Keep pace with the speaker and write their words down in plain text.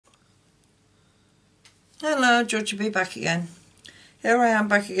Hello, Georgie B back again. Here I am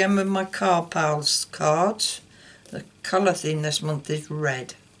back again with my Card Pals cards. The colour theme this month is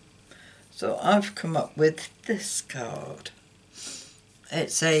red. So I've come up with this card.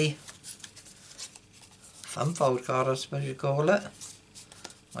 It's a fun fold card, I suppose you call it.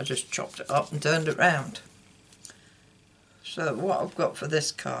 I just chopped it up and turned it round. So what I've got for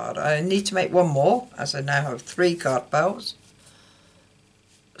this card, I need to make one more, as I now have 3 Card Pals.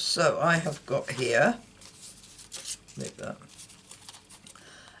 So I have got here, like that,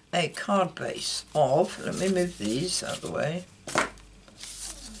 a card base of, let me move these out of the way,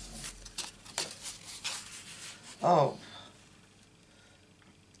 of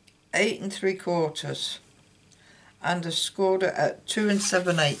 8 3/4 and I scored it at 2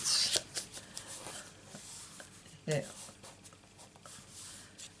 7/8. Yeah.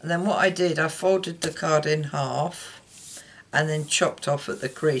 And then what I did, I folded the card in half and then chopped off at the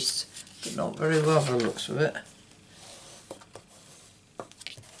crease, but not very well by the looks of it.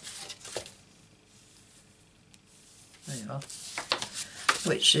 There you are.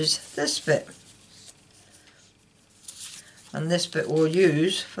 Which is this bit. And this bit we'll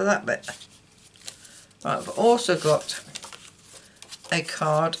use for that bit. Right, I've also got a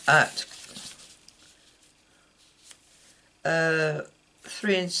card at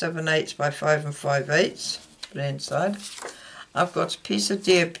 3 7/8 by 5 5/8. Put it inside. I've got a piece of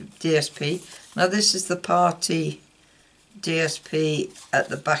DSP. Now this is the party DSP at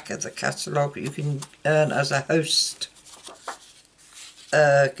the back of the catalogue you can earn as a host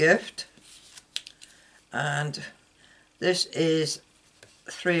gift. And this is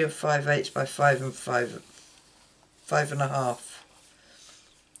 3 5/8 by 5 5.5.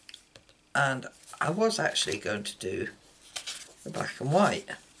 And I was actually going to do the black and white,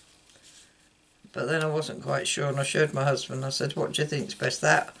 but then I wasn't quite sure, and I showed my husband. I said, what do you think's best,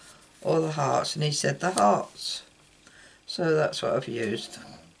 that or the hearts? And he said the hearts. So that's what I've used.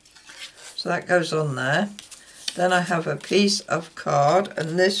 So that goes on there. Then I have a piece of card,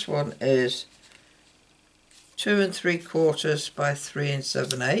 and this one is 2 3/4 by 3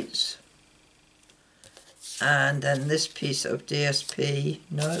 7/8. And then this piece of DSP,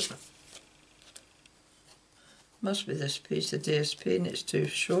 nope, must be this piece of DSP, and it's too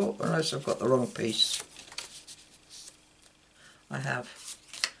short, unless I've got the wrong piece. I have.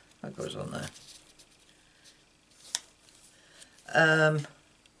 That goes on there.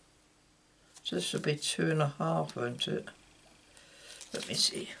 So this will be 2.5, won't it? Let me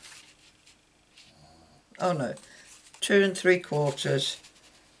see. Oh no, 2 3/4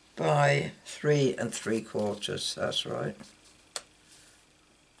 by 3 3/4. That's right.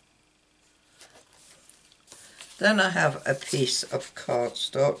 Then I have a piece of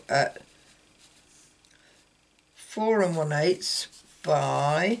cardstock at 4 1/8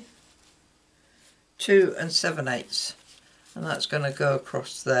 by 2 7/8, and that's going to go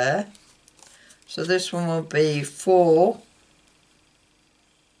across there. So this one will be 4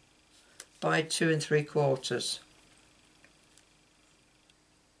 by 2 3/4.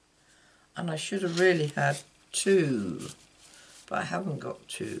 And I should have really had 2, but I haven't got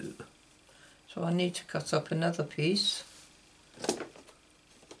 2. So I need to cut up another piece.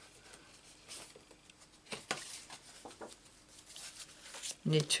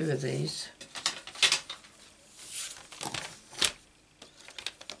 Need 2 of these.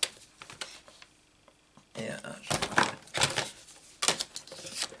 Yeah, that's right.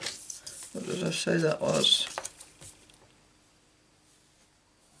 What did I say that was?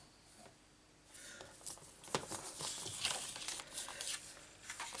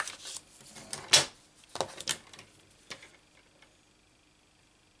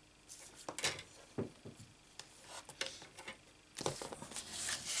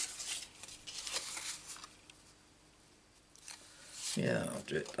 Yeah, I'll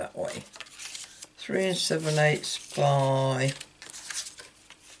do it that way. 3 7/8 by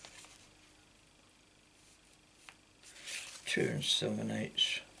 2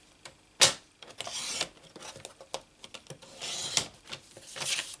 7/8.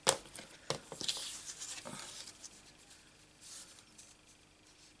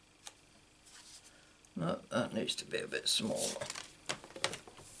 No, that needs to be a bit smaller.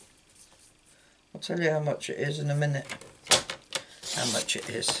 I'll tell you how much it is in a minute. How much it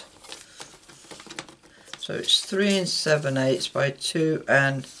is. So it's 3 7/8 by 2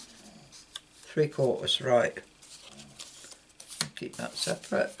 3/4, right. Keep that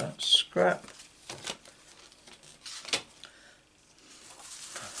separate, that's scrap.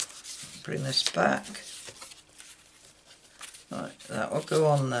 Bring this back. Right, that will go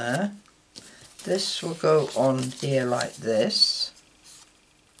on there. This will go on here like this.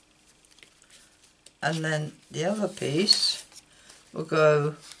 and then the other piece will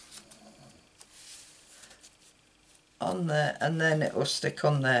go on there, and then it will stick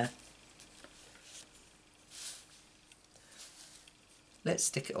on there. Let's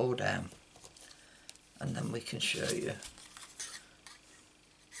stick it all down and then we can show you.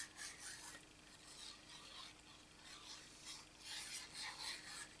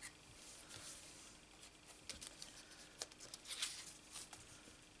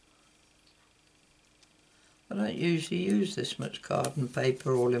 I don't usually use this much card and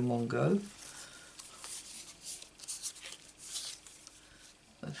paper all in one go.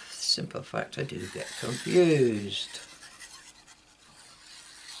 The simple fact I do get confused.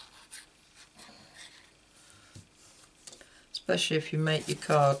 Especially if you make your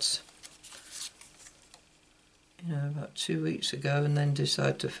cards, you know, about 2 weeks ago and then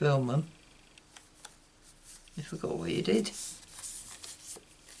decide to film them. You forgot what you did.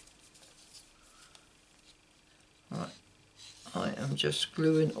 Right, I am just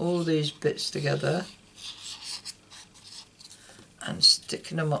gluing all these bits together and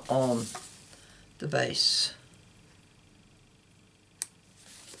sticking them on the base.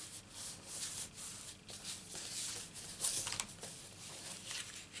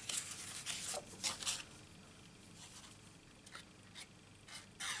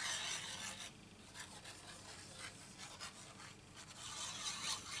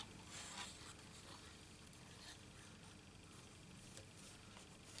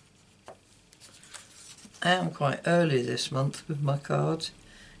 I am quite early this month with my cards.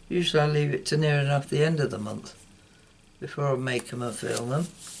 Usually I leave it to near enough the end of the month before I make them and film them.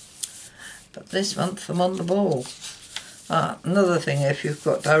 But this month I'm on the ball. Another thing, if you've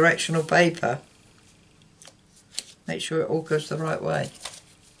got directional paper, make sure it all goes the right way.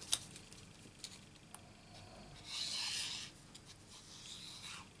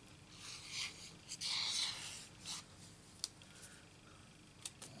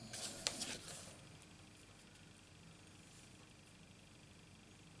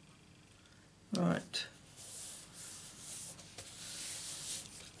 Right.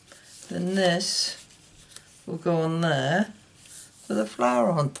 Then this will go on there with a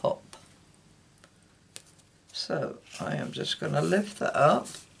flower on top. So I am just going to lift that up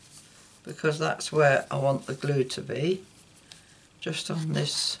because that's where I want the glue to be, just on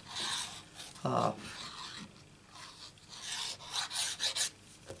this half.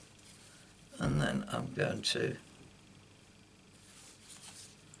 And then I'm going to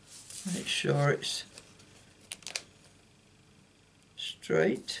make sure it's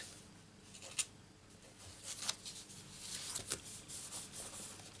straight.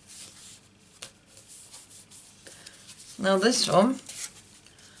 Now this one,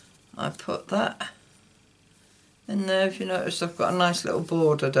 I put that in there. If you notice, I've got a nice little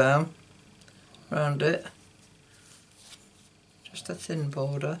border down around it, just a thin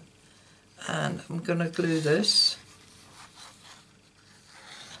border, and I'm going to glue this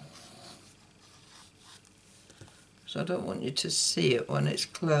so I don't want you to see it when it's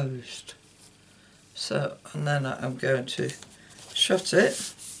closed. So, and then I'm going to shut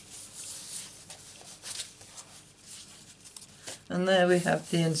it, and there we have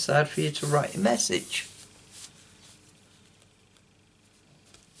the inside for you to write your message.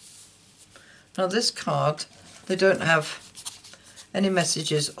 Now this card, they don't have any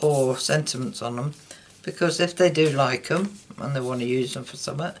messages or sentiments on them, because if they do like them and they want to use them for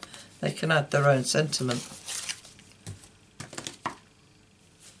something, they can add their own sentiment.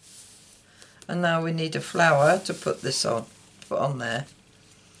 And now we need a flower to put this on, put on there.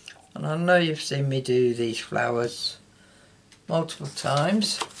 And I know you've seen me do these flowers multiple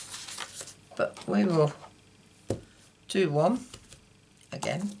times, but we will do one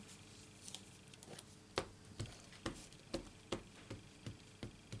again.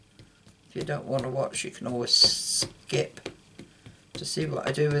 If you don't want to watch, you can always skip to see what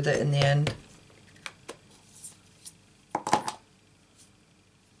I do with it in the end.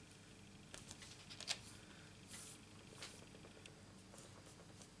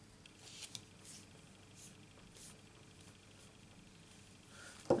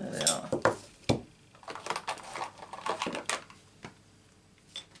 There they are.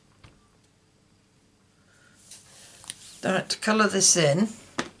 Right, to colour this in,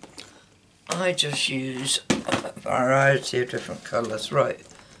 I just use a variety of different colours. Right,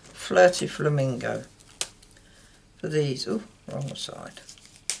 Flirty Flamingo for these. Oh, wrong side.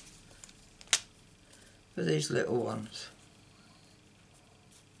 For these little ones.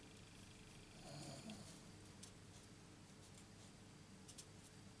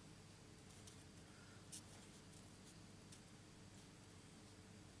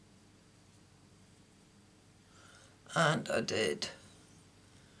 and I did.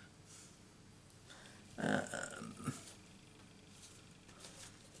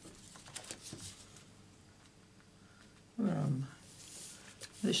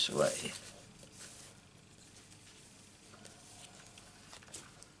 This way.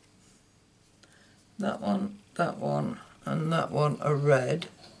 That one, and that one are red.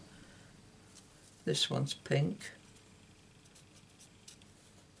 This one's pink.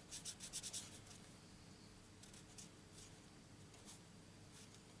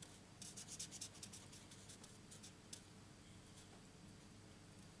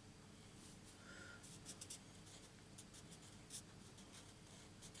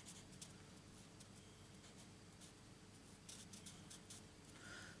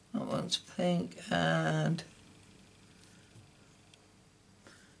 That one's pink, and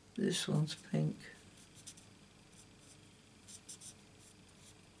this one's pink.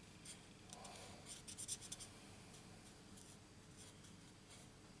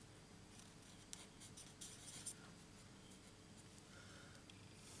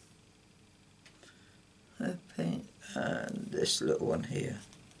 Pink, and this little one here.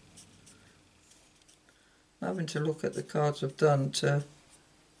 I'm having to look at the cards I've done to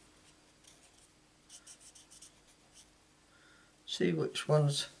see which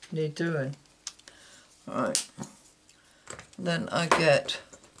ones need doing. Right, then I get,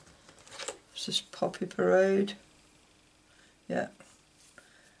 is this Poppy Parade? Yeah,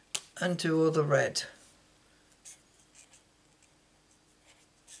 and do all the red.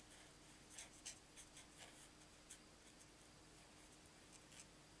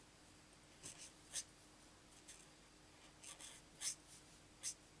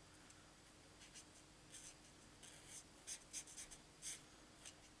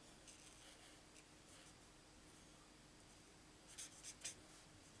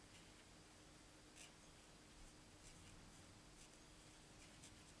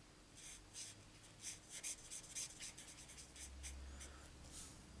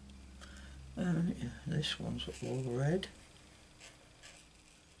 Yeah, this one's all red.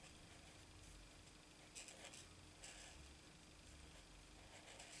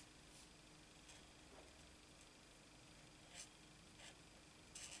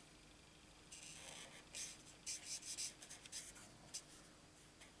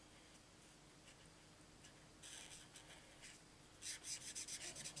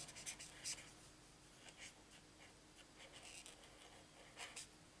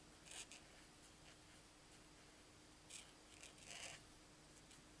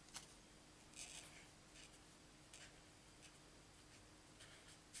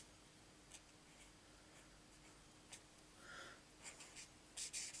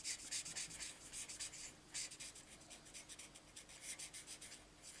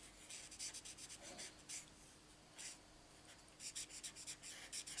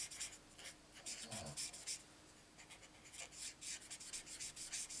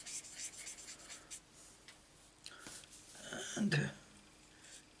 And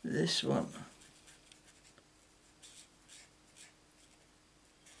this one.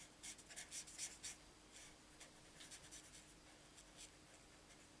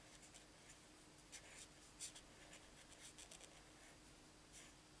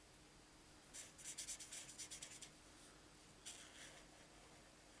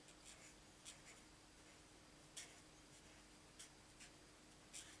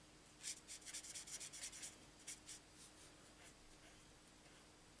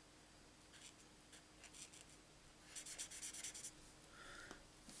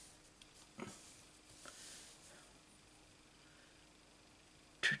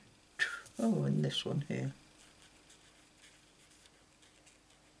 Oh, and this one here.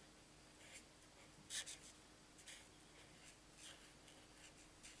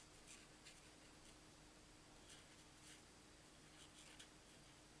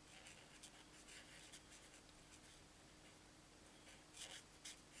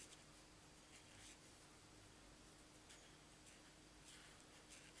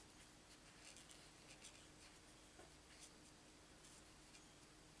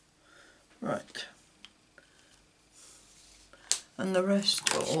 Right. And the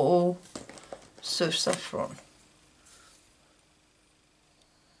rest are all so saffron.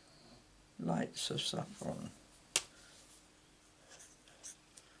 Lights of saffron.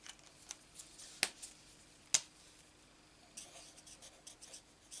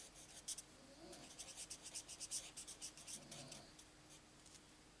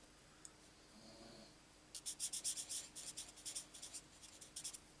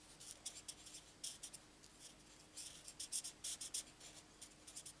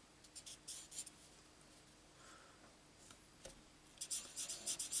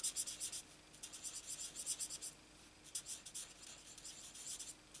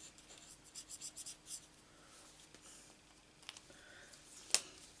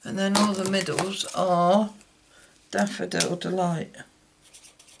 And then all the middles are Daffodil Delight.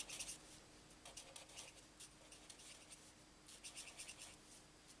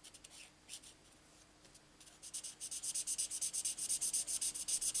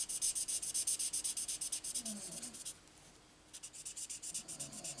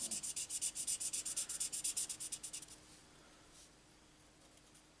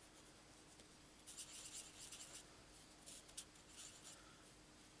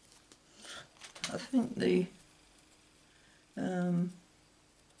 I think the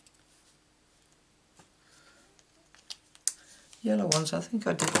yellow ones, I think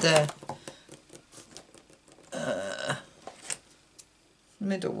I did their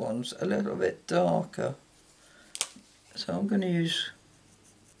middle ones a little bit darker. So I'm going to use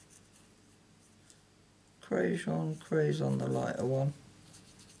Crayon, the lighter one.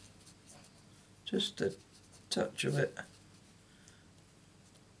 Just a touch of it.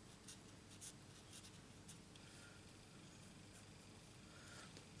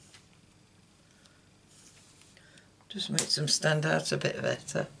 Just makes them stand out a bit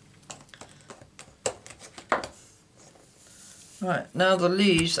better. Right, now the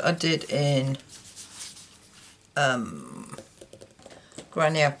leaves I did in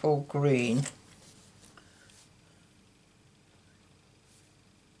Granny Apple Green.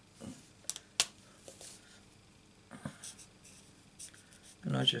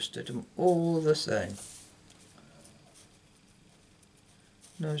 And I just did them all the same.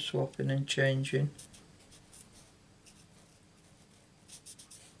 No swapping and changing.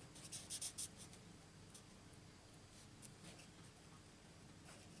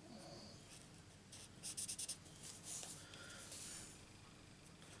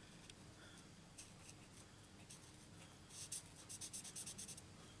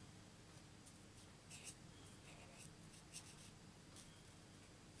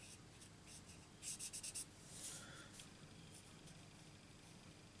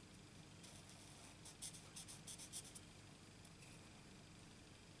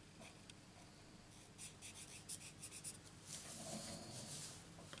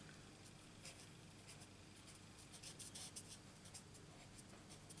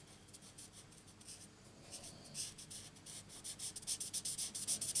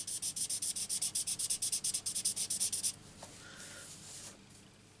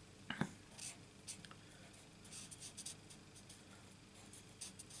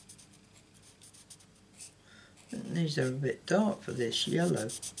 These are a bit dark for this yellow.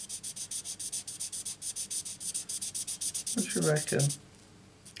 What do you reckon?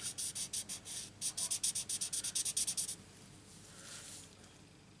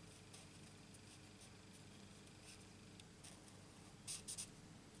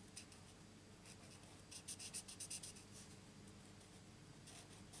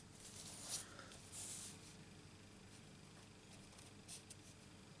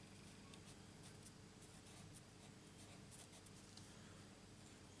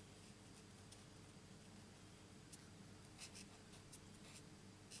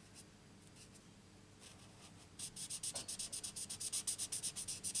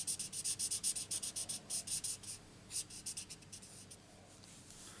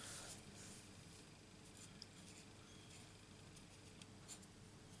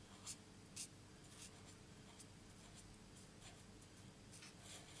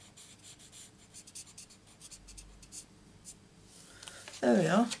 There we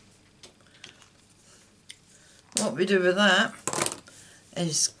are. What we do with that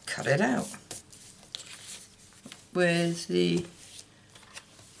is cut it out with the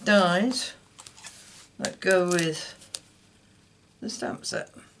dies that go with the stamp set.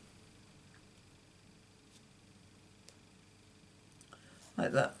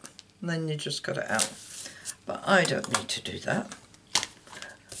 Like that. And then you just cut it out. But I don't need to do that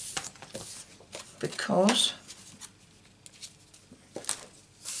because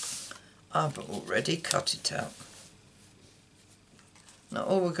I've already cut it out. Now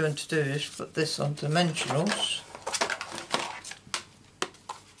all we're going to do is put this on dimensionals.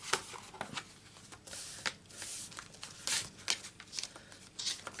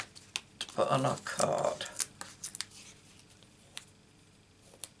 To put on our card.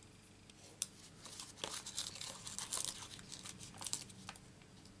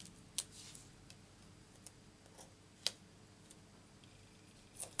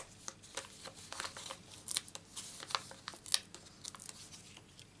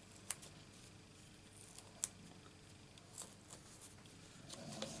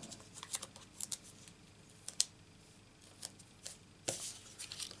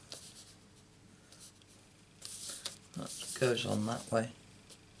 That goes on that way.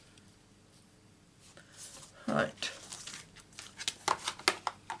 Right.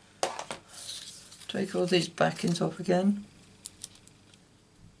 Take all these backings off again.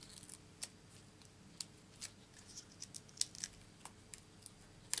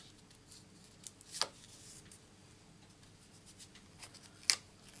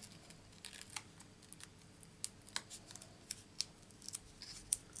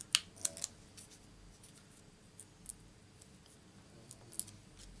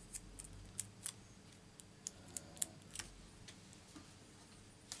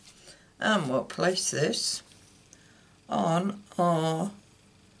 And we'll place this on our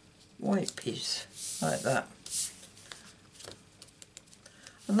white piece, like that.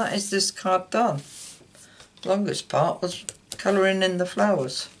 And that is this card done. The longest part was colouring in the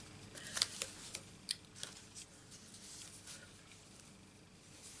flowers.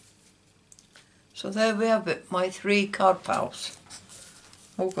 So there we have it, my 3 card pals.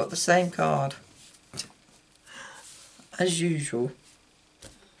 All got the same card. As usual.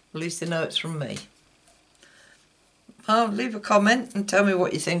 At least they know it's from me. Well, leave a comment and tell me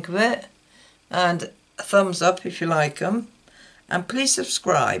what you think of it. And a thumbs up if you like them. And please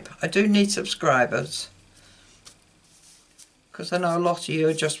subscribe. I do need subscribers. Because I know a lot of you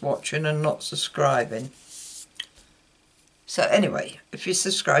are just watching and not subscribing. So anyway, if you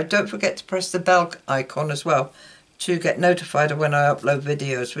subscribe, don't forget to press the bell icon as well to get notified of when I upload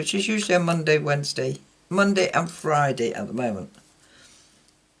videos, which is usually on Monday and Friday at the moment.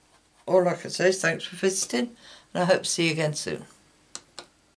 All I can say is thanks for visiting, and I hope to see you again soon.